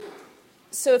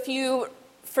So if you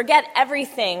forget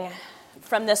everything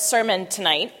from this sermon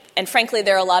tonight, and frankly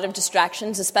there are a lot of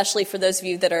distractions, especially for those of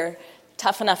you that are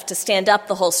tough enough to stand up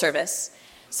the whole service,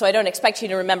 so I don't expect you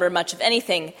to remember much of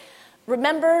anything,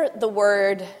 remember the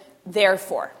word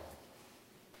therefore.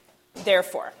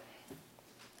 Therefore.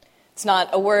 It's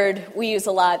not a word we use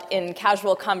a lot in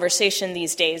casual conversation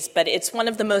these days, but it's one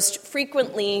of the most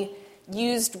frequently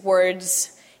used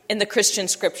words in the Christian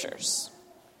scriptures.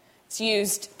 It's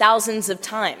used thousands of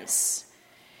times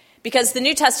because the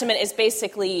New Testament is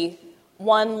basically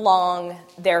one long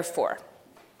therefore.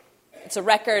 It's a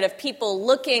record of people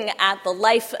looking at the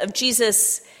life of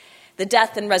Jesus, the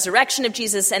death and resurrection of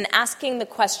Jesus, and asking the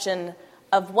question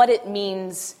of what it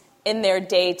means in their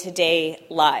day-to-day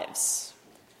lives.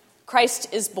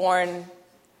 Christ is born,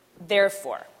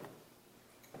 therefore.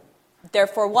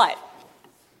 Therefore what?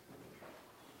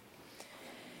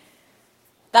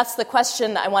 That's the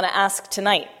question I want to ask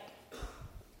tonight.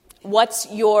 What's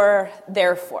your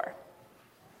therefore?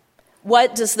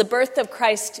 What does the birth of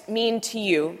Christ mean to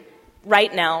you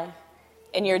right now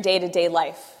in your day-to-day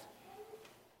life?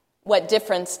 What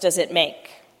difference does it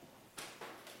make?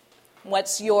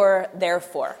 What's your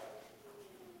therefore?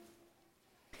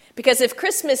 Because if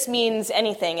Christmas means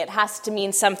anything, it has to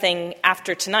mean something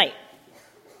after tonight.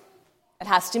 It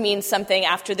has to mean something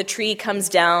after the tree comes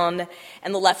down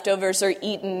and the leftovers are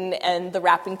eaten and the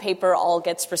wrapping paper all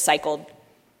gets recycled.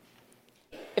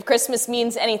 If Christmas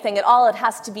means anything at all, it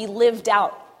has to be lived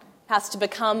out. It has to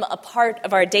become a part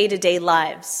of our day-to-day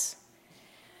lives.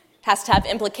 It has to have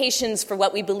implications for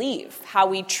what we believe, how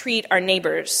we treat our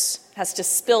neighbors. It has to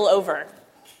spill over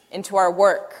into our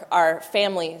work, our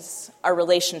families, our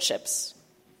relationships.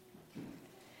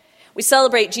 We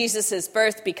celebrate Jesus'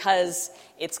 birth because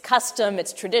it's custom,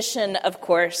 it's tradition, of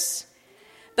course,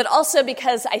 but also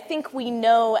because I think we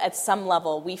know at some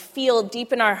level, we feel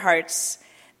deep in our hearts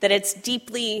that it's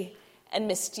deeply and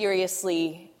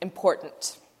mysteriously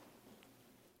important.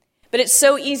 But it's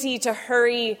so easy to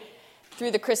hurry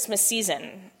through the Christmas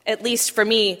season, at least for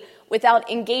me, without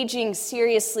engaging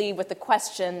seriously with the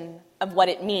question of what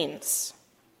it means.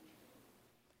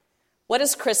 What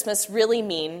does Christmas really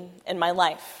mean in my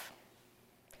life?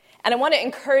 And I want to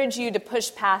encourage you to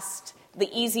push past the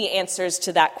easy answers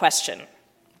to that question,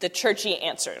 the churchy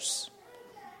answers.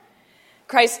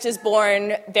 Christ is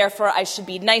born, therefore I should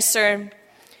be nicer.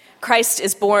 Christ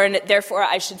is born, therefore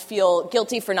I should feel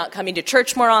guilty for not coming to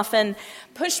church more often.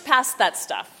 Push past that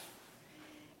stuff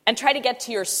and try to get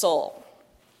to your soul.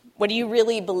 What do you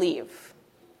really believe?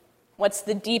 What's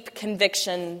the deep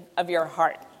conviction of your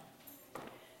heart?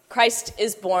 Christ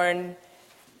is born,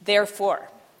 therefore.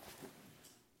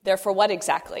 Therefore, what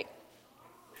exactly?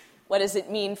 What does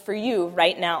it mean for you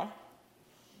right now?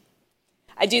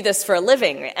 I do this for a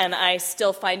living, and I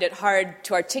still find it hard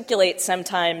to articulate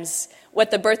sometimes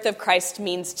what the birth of Christ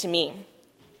means to me.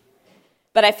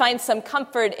 But I find some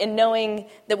comfort in knowing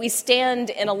that we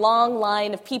stand in a long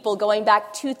line of people going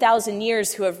back 2,000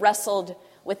 years who have wrestled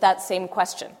with that same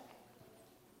question.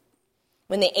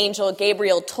 When the angel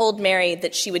Gabriel told Mary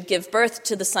that she would give birth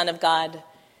to the Son of God,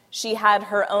 she had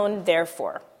her own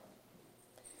therefore.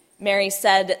 Mary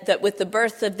said that with the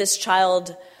birth of this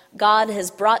child, God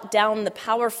has brought down the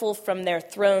powerful from their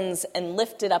thrones and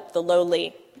lifted up the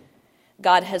lowly.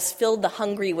 God has filled the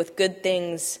hungry with good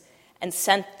things and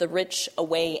sent the rich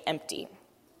away empty.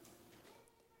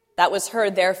 That was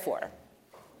her therefore.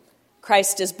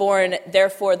 Christ is born,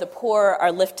 therefore the poor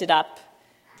are lifted up.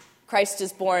 Christ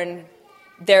is born,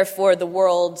 therefore the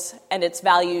world and its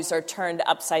values are turned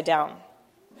upside down.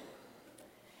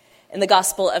 In the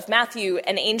Gospel of Matthew,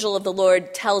 an angel of the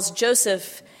Lord tells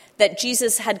Joseph that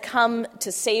Jesus had come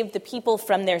to save the people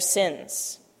from their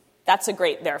sins. That's a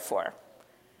great therefore.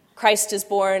 Christ is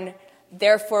born,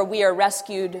 therefore we are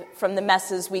rescued from the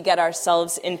messes we get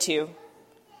ourselves into.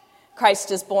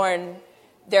 Christ is born,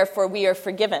 therefore we are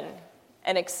forgiven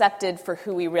and accepted for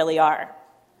who we really are.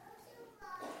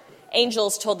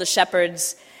 Angels told the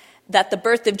shepherds that the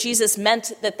birth of Jesus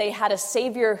meant that they had a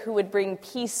Savior who would bring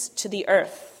peace to the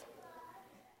earth.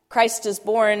 Christ is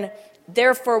born,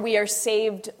 therefore we are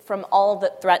saved from all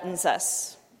that threatens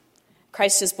us.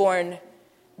 Christ is born,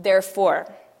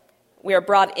 therefore we are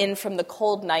brought in from the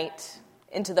cold night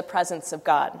into the presence of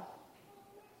God.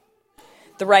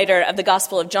 The writer of the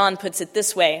Gospel of John puts it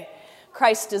this way: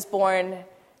 Christ is born,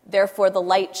 therefore the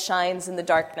light shines in the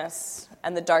darkness,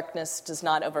 and the darkness does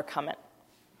not overcome it.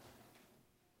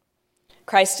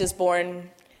 Christ is born,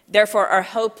 therefore our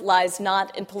hope lies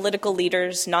not in political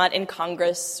leaders, not in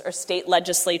Congress or state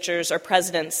legislatures or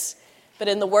presidents, but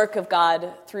in the work of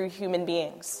God through human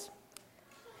beings.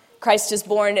 Christ is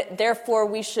born, therefore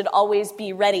we should always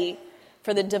be ready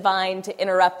for the divine to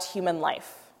interrupt human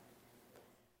life.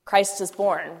 Christ is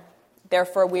born,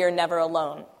 therefore we are never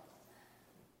alone.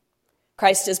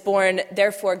 Christ is born,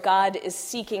 therefore God is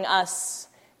seeking us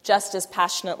just as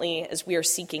passionately as we are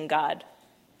seeking God.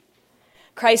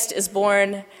 Christ is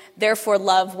born, therefore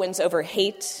love wins over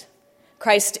hate.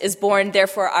 Christ is born,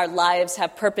 therefore our lives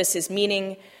have purpose as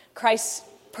meaning. Christ's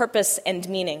purpose and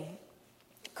meaning.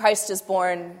 Christ is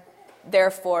born,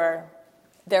 therefore.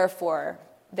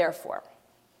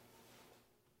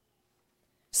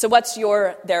 So what's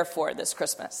your therefore this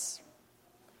Christmas?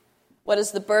 What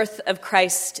does the birth of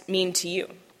Christ mean to you?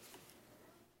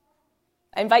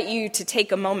 I invite you to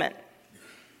take a moment.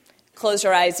 Close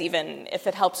your eyes even if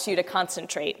it helps you to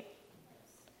concentrate.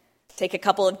 Take a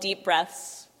couple of deep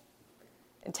breaths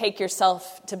and take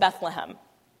yourself to Bethlehem.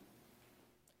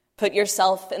 Put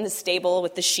yourself in the stable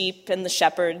with the sheep and the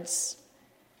shepherds,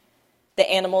 the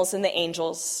animals and the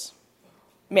angels,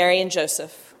 Mary and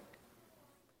Joseph.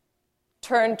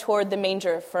 Turn toward the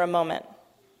manger for a moment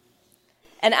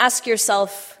and ask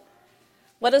yourself,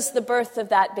 what does the birth of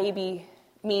that baby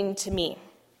mean to me?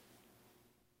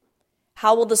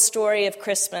 How will the story of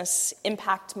Christmas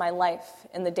impact my life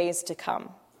in the days to come?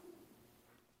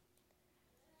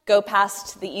 Go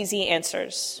past the easy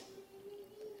answers.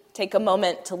 Take a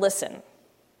moment to listen,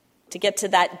 to get to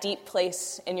that deep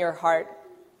place in your heart.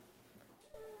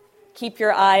 Keep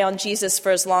your eye on Jesus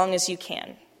for as long as you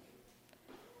can.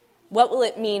 What will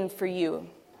it mean for you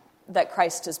that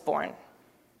Christ is born?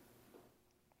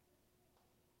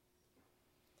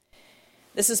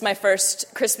 This is my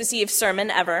first Christmas Eve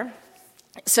sermon ever.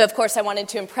 So, of course, I wanted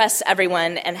to impress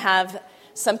everyone and have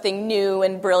something new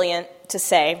and brilliant to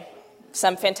say,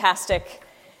 some fantastic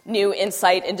new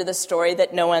insight into the story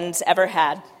that no one's ever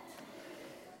had.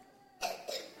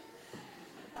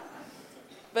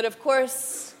 But, of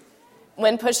course,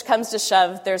 when push comes to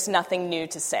shove, there's nothing new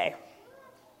to say.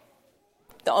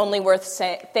 The only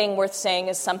thing worth saying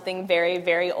is something very,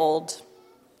 very old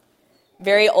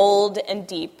and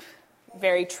deep,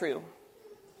 very true.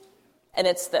 And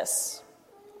it's this.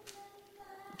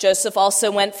 Joseph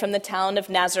also went from the town of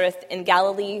Nazareth in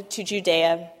Galilee to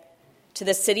Judea, to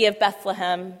the city of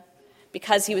Bethlehem,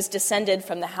 because he was descended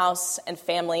from the house and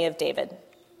family of David.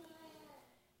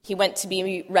 He went to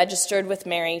be registered with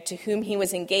Mary, to whom he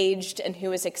was engaged and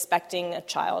who was expecting a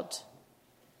child.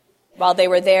 While they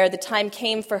were there, the time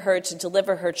came for her to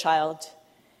deliver her child.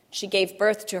 She gave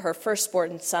birth to her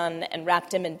firstborn son and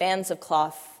wrapped him in bands of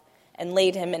cloth and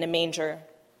laid him in a manger,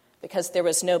 because there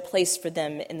was no place for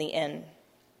them in the inn.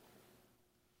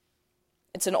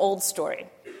 It's an old story.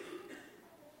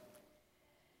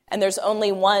 And there's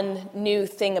only one new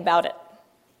thing about it.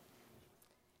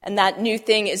 And that new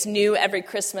thing is new every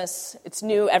Christmas. It's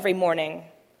new every morning.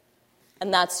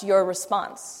 And that's your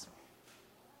response.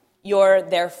 Your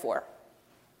therefore.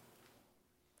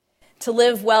 To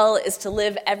live well is to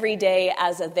live every day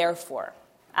as a therefore,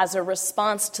 as a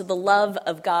response to the love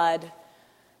of God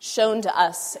shown to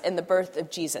us in the birth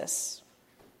of Jesus.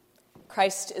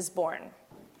 Christ is born.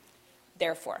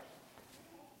 Therefore.